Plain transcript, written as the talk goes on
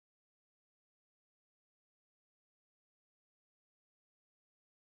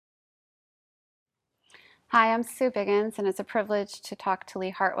Hi, I'm Sue Biggins, and it's a privilege to talk to Lee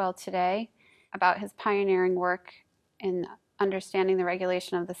Hartwell today about his pioneering work in understanding the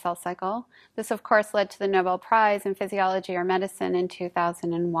regulation of the cell cycle. This, of course, led to the Nobel Prize in Physiology or Medicine in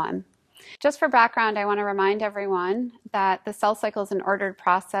 2001. Just for background, I want to remind everyone that the cell cycle is an ordered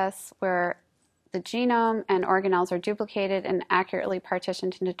process where the genome and organelles are duplicated and accurately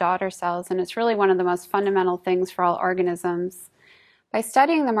partitioned into daughter cells, and it's really one of the most fundamental things for all organisms. By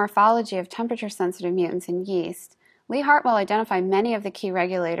studying the morphology of temperature-sensitive mutants in yeast, Lee Hartwell identified many of the key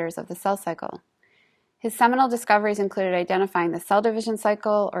regulators of the cell cycle. His seminal discoveries included identifying the cell division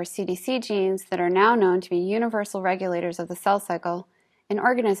cycle, or CDC genes, that are now known to be universal regulators of the cell cycle in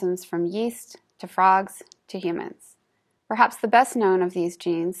organisms from yeast to frogs to humans. Perhaps the best known of these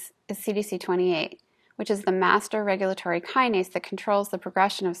genes is CDC28, which is the master regulatory kinase that controls the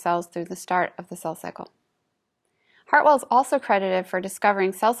progression of cells through the start of the cell cycle. Hartwell is also credited for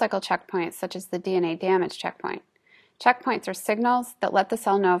discovering cell cycle checkpoints such as the DNA damage checkpoint. Checkpoints are signals that let the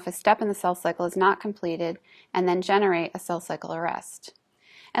cell know if a step in the cell cycle is not completed and then generate a cell cycle arrest.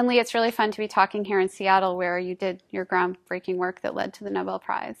 And Lee, it's really fun to be talking here in Seattle where you did your groundbreaking work that led to the Nobel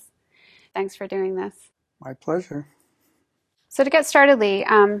Prize. Thanks for doing this. My pleasure. So to get started, Lee,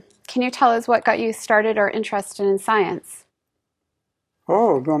 can you tell us what got you started or interested in science?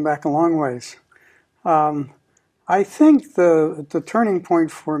 Oh, going back a long ways. I think the turning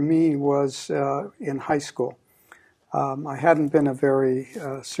point for me was in high school. I hadn't been a very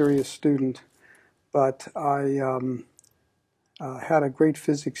serious student, but I had a great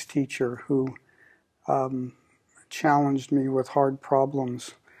physics teacher who challenged me with hard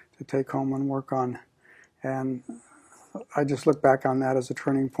problems to take home and work on. And I just look back on that as a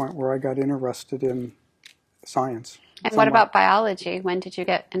turning point where I got interested in science. And what about biology? When did you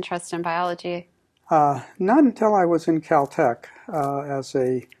get interested in biology? Not until I was in Caltech as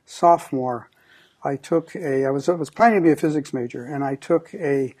a sophomore. I was planning to be a physics major, and I took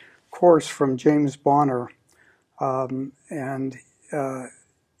a course from James Bonner, and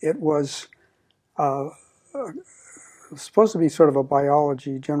it was supposed to be sort of a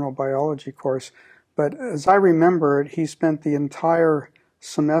general biology course, but as I remember it, he spent the entire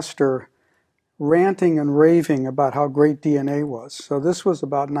semester ranting and raving about how great DNA was. So this was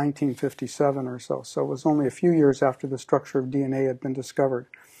about 1957 or so. So it was only a few years after the structure of DNA had been discovered.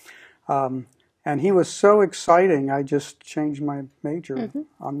 And he was so exciting, I just changed my major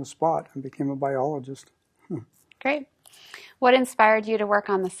on the spot and became a biologist. Great. What inspired you to work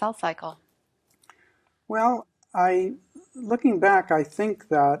on the cell cycle? Well, looking back, I think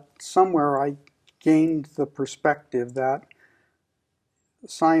that somewhere I gained the perspective that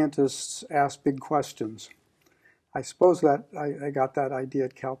scientists ask big questions. I suppose that I got that idea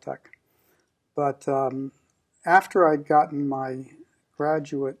at Caltech. But after I'd gotten my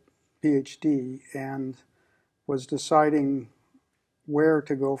graduate PhD and was deciding where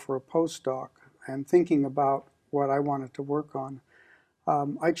to go for a postdoc and thinking about what I wanted to work on,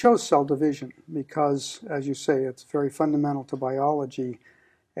 I chose cell division because, as you say, it's very fundamental to biology,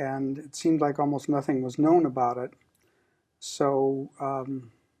 and it seemed like almost nothing was known about it. So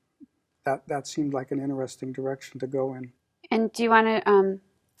that seemed like an interesting direction to go in. And do you want to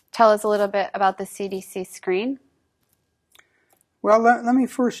tell us a little bit about the CDC screen? Well, let me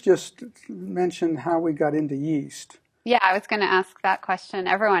first just mention how we got into yeast. Yeah, I was going to ask that question.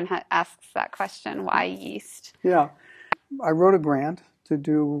 Everyone asks that question, why yeast? Yeah, I wrote a grant to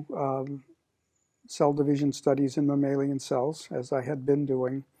do cell division studies in mammalian cells, as I had been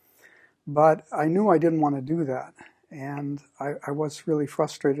doing, but I knew I didn't want to do that. And I was really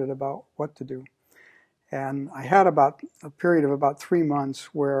frustrated about what to do. And I had about a period of about 3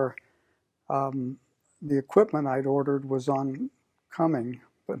 months where the equipment I'd ordered was coming,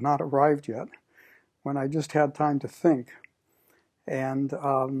 but not arrived yet, when I just had time to think. And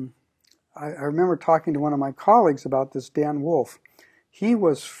I remember talking to one of my colleagues about this, Dan Wolf. He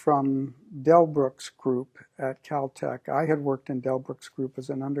was from Delbruck's group at Caltech. I had worked in Delbruck's group as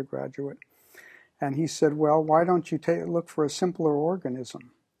an undergraduate. And he said, well, why don't you look for a simpler organism?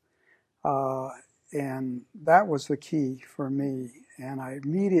 And that was the key for me. And I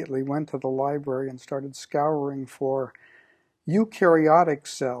immediately went to the library and started scouring for eukaryotic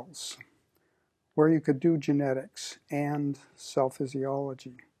cells where you could do genetics and cell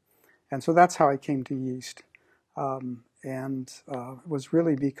physiology. And so that's how I came to yeast. It was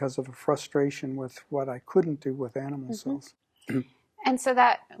really because of a frustration with what I couldn't do with animal cells. And so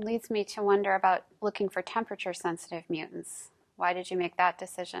that leads me to wonder about looking for temperature-sensitive mutants. Why did you make that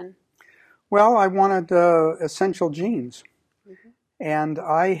decision? Well, I wanted essential genes. And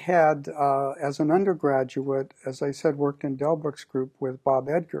I had, as an undergraduate, as I said, worked in Delbruck's group with Bob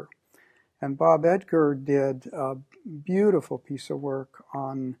Edgar. And Bob Edgar did a beautiful piece of work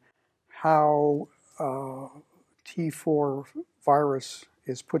on how T4 virus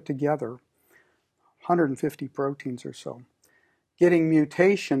is put together, 150 proteins or so, getting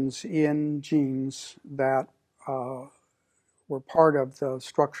mutations in genes that were part of the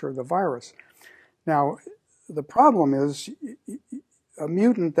structure of the virus. Now, the problem is a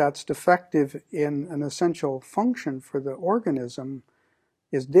mutant that's defective in an essential function for the organism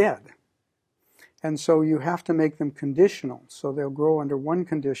is dead. And so you have to make them conditional. So they'll grow under one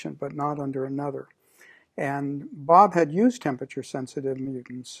condition, but not under another. And Bob had used temperature-sensitive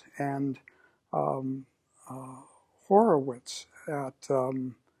mutants, and Horowitz at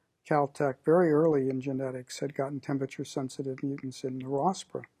Caltech very early in genetics had gotten temperature-sensitive mutants in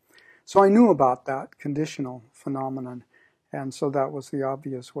Neurospora. So I knew about that conditional phenomenon, and so that was the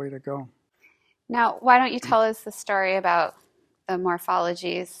obvious way to go. Now, why don't you tell us the story about the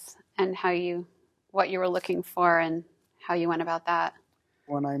morphologies and what you were looking for and how you went about that?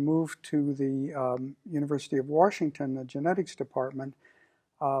 When I moved to the University of Washington, the genetics department,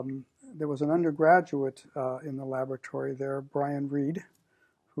 there was an undergraduate in the laboratory there, Brian Reed,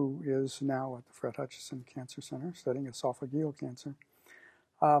 who is now at the Fred Hutchinson Cancer Center studying esophageal cancer.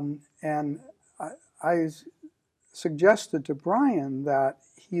 And I suggested to Brian that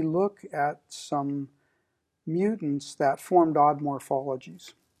he look at some mutants that formed odd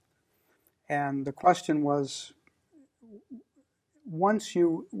morphologies. And the question was,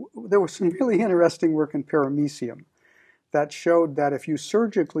 there was some really interesting work in paramecium that showed that if you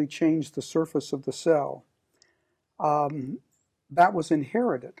surgically change the surface of the cell, that was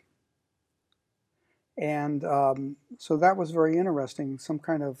inherited. And so that was very interesting, some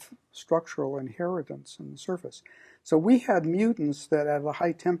kind of structural inheritance in the surface. So we had mutants that at a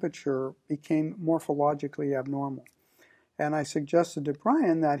high temperature became morphologically abnormal. And I suggested to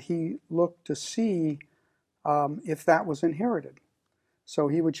Brian that he look to see if that was inherited. So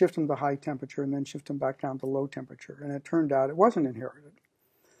he would shift them to high temperature and then shift them back down to low temperature. And it turned out it wasn't inherited.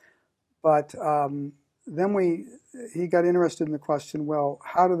 But then he got interested in the question, well,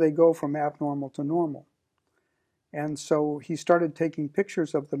 how do they go from abnormal to normal? And so he started taking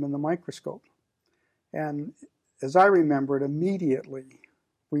pictures of them in the microscope. And as I remember it, immediately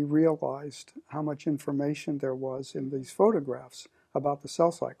we realized how much information there was in these photographs about the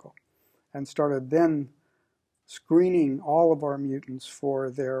cell cycle, and started then screening all of our mutants for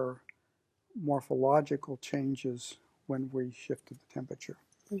their morphological changes when we shifted the temperature.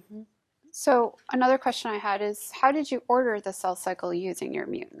 Mm-hmm. So another question I had is, how did you order the cell cycle using your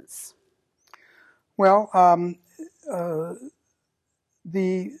mutants? Well,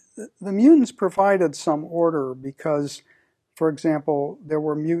 the mutants provided some order because, for example, there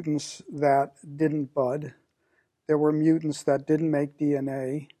were mutants that didn't bud. There were mutants that didn't make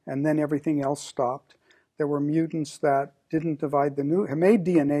DNA, and then everything else stopped. There were mutants that didn't divide made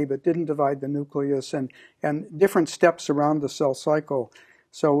DNA but didn't divide the nucleus, and different steps around the cell cycle.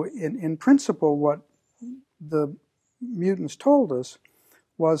 So in principle, what the mutants told us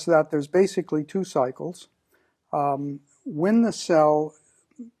was that there's basically two cycles. When the cell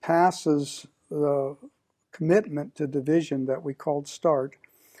passes the commitment to division that we called start,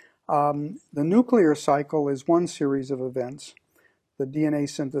 the nuclear cycle is one series of events, the DNA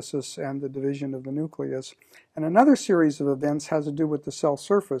synthesis and the division of the nucleus. And another series of events has to do with the cell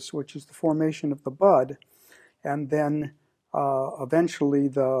surface, which is the formation of the bud, and then eventually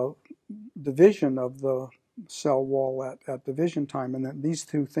the division of the cell wall at division time. And then these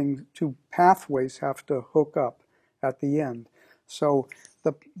two pathways have to hook up at the end. So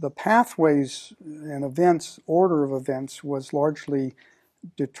the pathways and events, order of events, was largely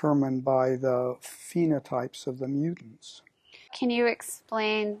determined by the phenotypes of the mutants. Can you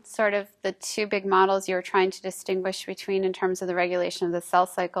explain sort of the two big models you were trying to distinguish between in terms of the regulation of the cell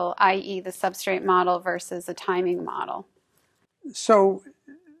cycle, i.e. the substrate model versus a timing model? So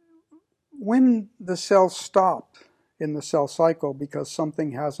when the cells stop in the cell cycle because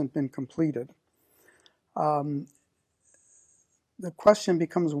something hasn't been completed, the question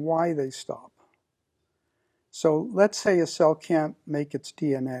becomes why they stop. So let's say a cell can't make its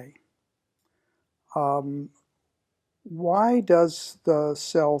DNA. Why does the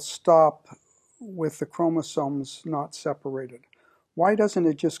cell stop with the chromosomes not separated? Why doesn't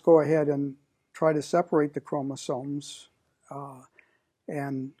it just go ahead and try to separate the chromosomes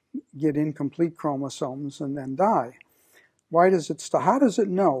and get incomplete chromosomes and then die? Why does it stop? How does it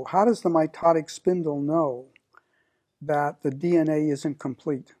know? How does the mitotic spindle know that the DNA isn't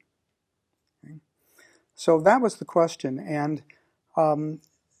complete? Okay. So that was the question, and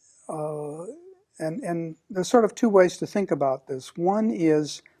there's sort of two ways to think about this. One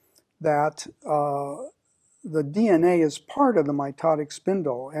is that the DNA is part of the mitotic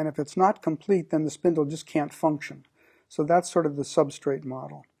spindle, and if it's not complete, then the spindle just can't function. So that's sort of the substrate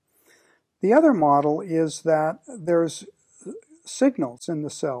model. The other model is that there's signals in the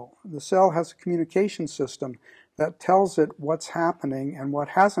cell. The cell has a communication system that tells it what's happening and what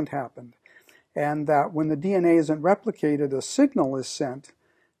hasn't happened, and that when the DNA isn't replicated, a signal is sent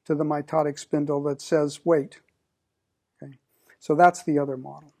to the mitotic spindle that says, wait. Okay. So that's the other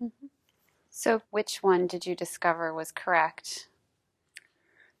model. Mm-hmm. So which one did you discover was correct?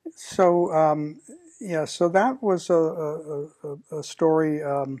 So, so that was a story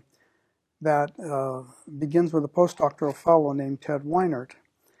that begins with a postdoctoral fellow named Ted Weinert.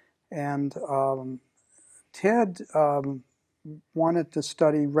 And Ted wanted to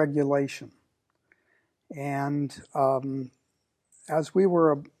study regulation. And as we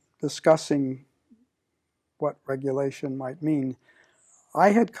were discussing what regulation might mean,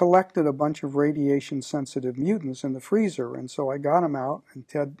 I had collected a bunch of radiation-sensitive mutants in the freezer, and so I got them out, and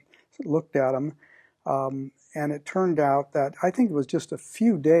Ted looked at them, and it turned out that I think it was just a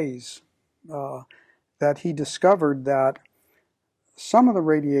few days that he discovered that some of the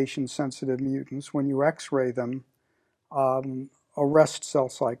radiation-sensitive mutants, when you X-ray them, arrest cell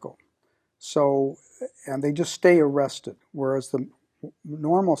cycle. So, and they just stay arrested, whereas the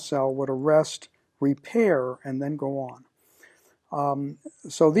normal cell would arrest, repair, and then go on.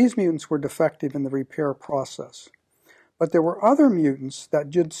 So these mutants were defective in the repair process. But there were other mutants that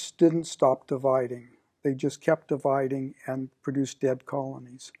just didn't stop dividing. They just kept dividing and produced dead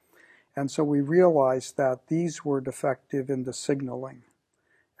colonies. And so we realized that these were defective in the signaling,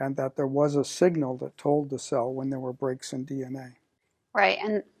 and that there was a signal that told the cell when there were breaks in DNA. Right,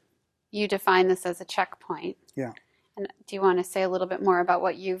 and you define this as a checkpoint. Yeah. And do you want to say a little bit more about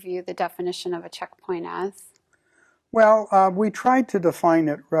what you view the definition of a checkpoint as? Well, we tried to define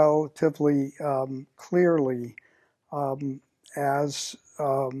it relatively clearly as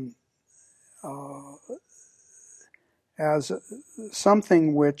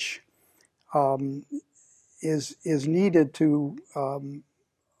something which is needed to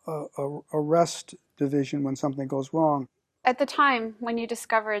arrest division when something goes wrong. At the time when you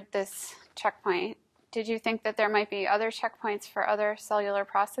discovered this checkpoint, did you think that there might be other checkpoints for other cellular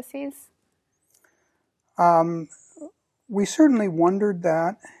processes? We certainly wondered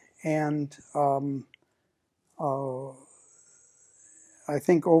that, and I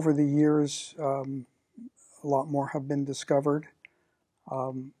think over the years a lot more have been discovered.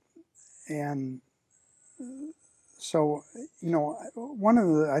 And so, one of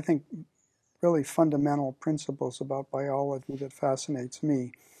the, I think, really fundamental principles about biology that fascinates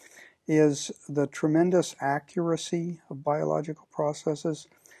me is the tremendous accuracy of biological processes.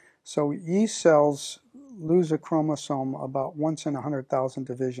 So yeast cells lose a chromosome about once in 100,000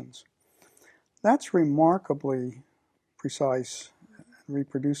 divisions. That's remarkably precise and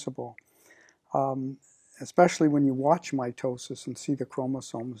reproducible, especially when you watch mitosis and see the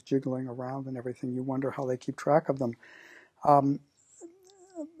chromosomes jiggling around and everything. You wonder how they keep track of them.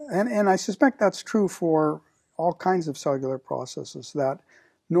 And I suspect that's true for all kinds of cellular processes, that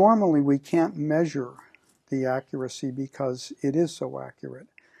normally we can't measure the accuracy because it is so accurate.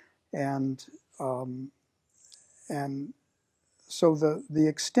 And so the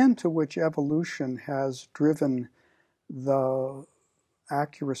extent to which evolution has driven the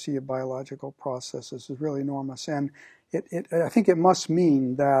accuracy of biological processes is really enormous. And I think it must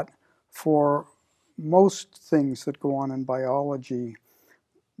mean that for most things that go on in biology,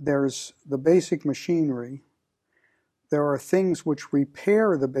 there's the basic machinery. There are things which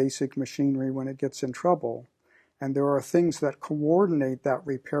repair the basic machinery when it gets in trouble. And there are things that coordinate that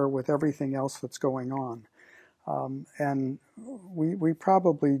repair with everything else that's going on. And we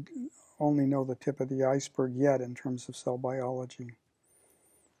probably only know the tip of the iceberg yet in terms of cell biology.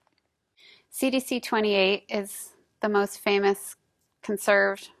 CDC28 is the most famous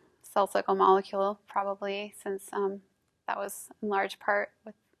conserved cell cycle molecule, probably, since that was in large part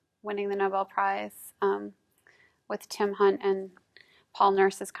with winning the Nobel Prize with Tim Hunt and Paul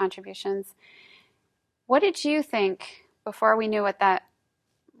Nurse's contributions. What did you think before we knew what that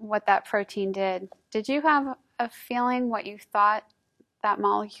protein did? Did you have a feeling what you thought that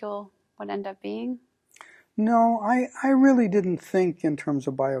molecule would end up being? No, I really didn't think in terms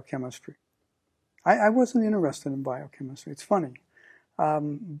of biochemistry. I wasn't interested in biochemistry. It's funny.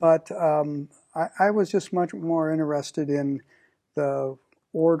 But I was just much more interested in the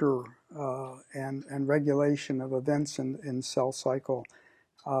order and regulation of events in cell cycle.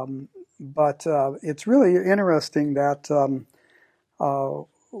 But it's really interesting that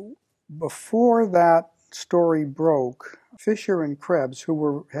before that story broke, Fisher and Krebs,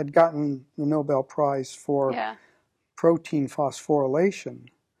 who had gotten the Nobel Prize for protein phosphorylation,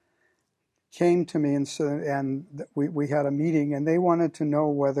 came to me and said, and we had a meeting, and they wanted to know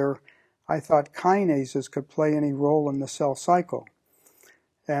whether I thought kinases could play any role in the cell cycle.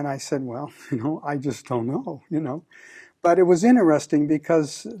 And I said, well, I just don't know, But it was interesting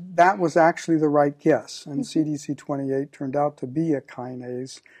because that was actually the right guess, and CDC28 turned out to be a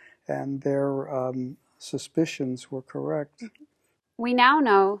kinase, and their suspicions were correct. We now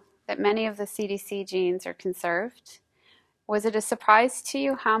know that many of the CDC genes are conserved. Was it a surprise to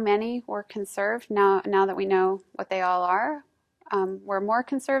you how many were conserved now that we know what they all are? Were more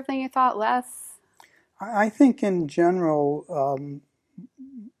conserved than you thought, less? I think in general,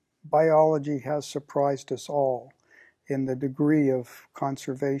 biology has surprised us all in the degree of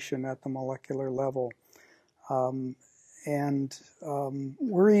conservation at the molecular level. We're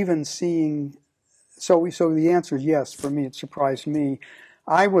even seeing, so the answer is yes, for me, it surprised me.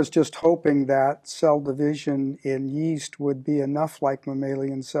 I was just hoping that cell division in yeast would be enough like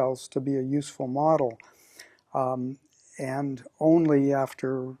mammalian cells to be a useful model. And only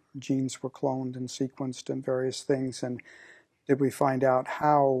after genes were cloned and sequenced and various things, and did we find out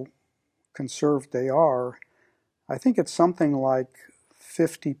how conserved they are. I think it's something like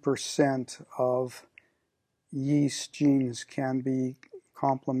 50% of yeast genes can be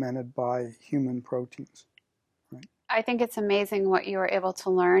complemented by human proteins. Right? I think it's amazing what you were able to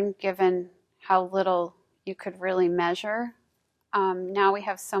learn given how little you could really measure. Now we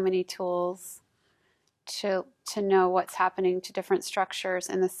have so many tools to know what's happening to different structures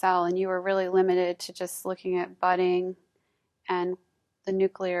in the cell, and you were really limited to just looking at budding and the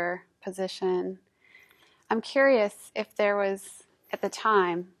nuclear position. I'm curious if there was, at the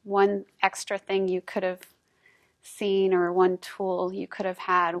time, one extra thing you could have seen or one tool you could have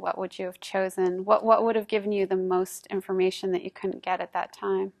had. What would you have chosen? What would have given you the most information that you couldn't get at that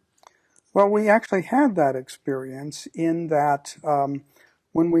time? Well, we actually had that experience in that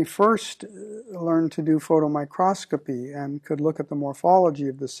when we first learned to do photomicroscopy and could look at the morphology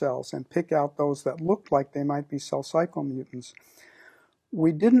of the cells and pick out those that looked like they might be cell cycle mutants,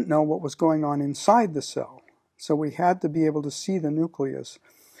 we didn't know what was going on inside the cell. So we had to be able to see the nucleus.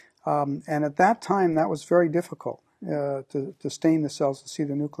 And at that time, that was very difficult to stain the cells and see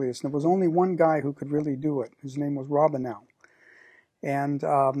the nucleus. And there was only one guy who could really do it. His name was Robinow. And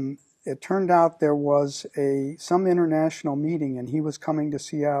it turned out there was some international meeting, and he was coming to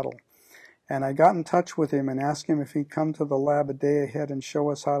Seattle. And I got in touch with him and asked him if he'd come to the lab a day ahead and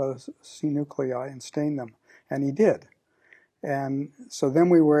show us how to see nuclei and stain them. And he did. And so then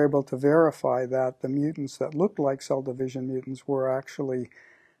we were able to verify that the mutants that looked like cell division mutants were actually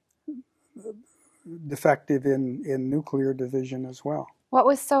defective in nuclear division as well. What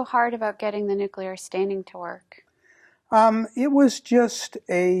was so hard about getting the nuclear staining to work? It was just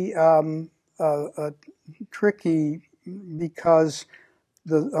a tricky because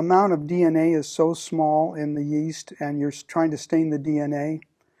the amount of DNA is so small in the yeast, and you're trying to stain the DNA,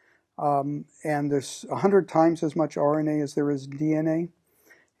 and there's 100 times as much RNA as there is DNA,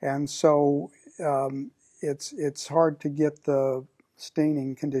 and so it's hard to get the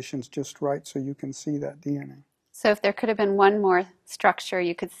staining conditions just right so you can see that DNA. So if there could have been one more structure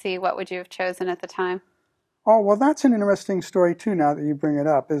you could see, what would you have chosen at the time? Oh, well, that's an interesting story too. Now that you bring it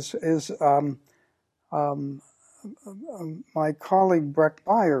up, my colleague Breck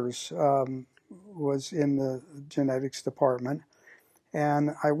Byers was in the genetics department,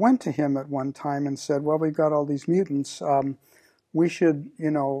 and I went to him at one time and said, "Well, we've got all these mutants. We should,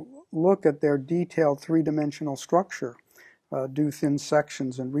 look at their detailed three-dimensional structure, do thin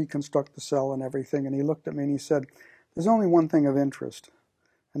sections and reconstruct the cell and everything." And he looked at me and he said, "There's only one thing of interest,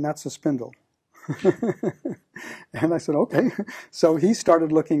 and that's the spindle." And I said, okay. So he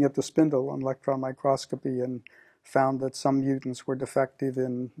started looking at the spindle on electron microscopy and found that some mutants were defective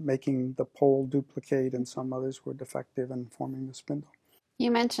in making the pole duplicate and some others were defective in forming the spindle.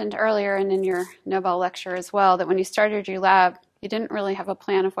 You mentioned earlier and in your Nobel lecture as well that when you started your lab, you didn't really have a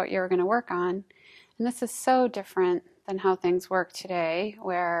plan of what you were going to work on. And this is so different than how things work today,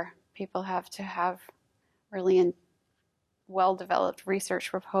 where people have to have really well-developed research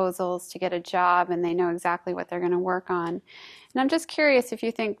proposals to get a job, and they know exactly what they're going to work on. And I'm just curious if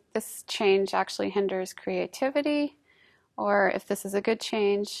you think this change actually hinders creativity, or if this is a good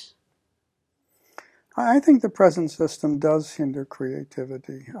change. I think the present system does hinder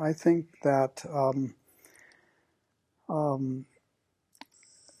creativity. I think that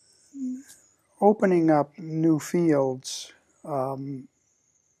opening up new fields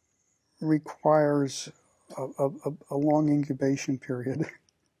requires a long incubation period.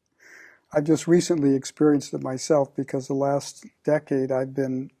 I've just recently experienced it myself because the last decade I've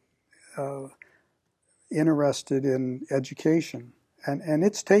been interested in education. And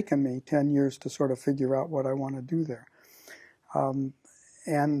it's taken me 10 years to sort of figure out what I want to do there. Um,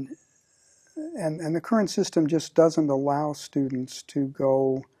 and the current system just doesn't allow students to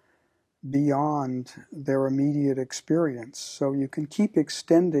go beyond their immediate experience. So you can keep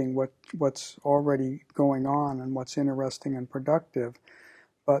extending what's already going on and what's interesting and productive,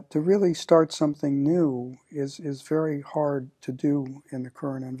 but to really start something new is very hard to do in the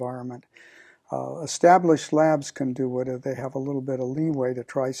current environment. Established labs can do it if they have a little bit of leeway to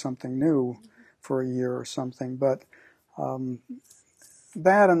try something new for a year or something, but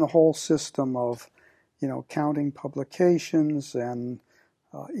that and the whole system of, counting publications and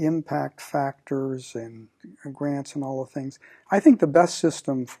impact factors and grants and all the things. I think the best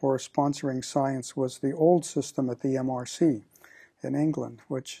system for sponsoring science was the old system at the MRC in England,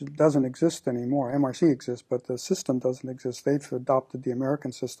 which doesn't exist anymore. MRC exists, but the system doesn't exist. They've adopted the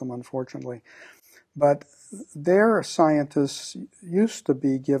American system, unfortunately. But their scientists used to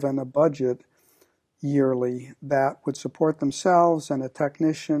be given a budget yearly that would support themselves and a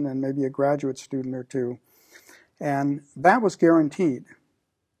technician and maybe a graduate student or two. And that was guaranteed,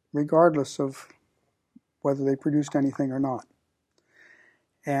 regardless of whether they produced anything or not.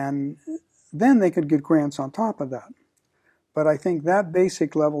 And then they could get grants on top of that. But I think that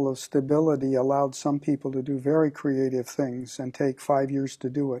basic level of stability allowed some people to do very creative things and take 5 years to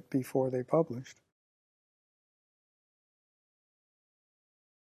do it before they published.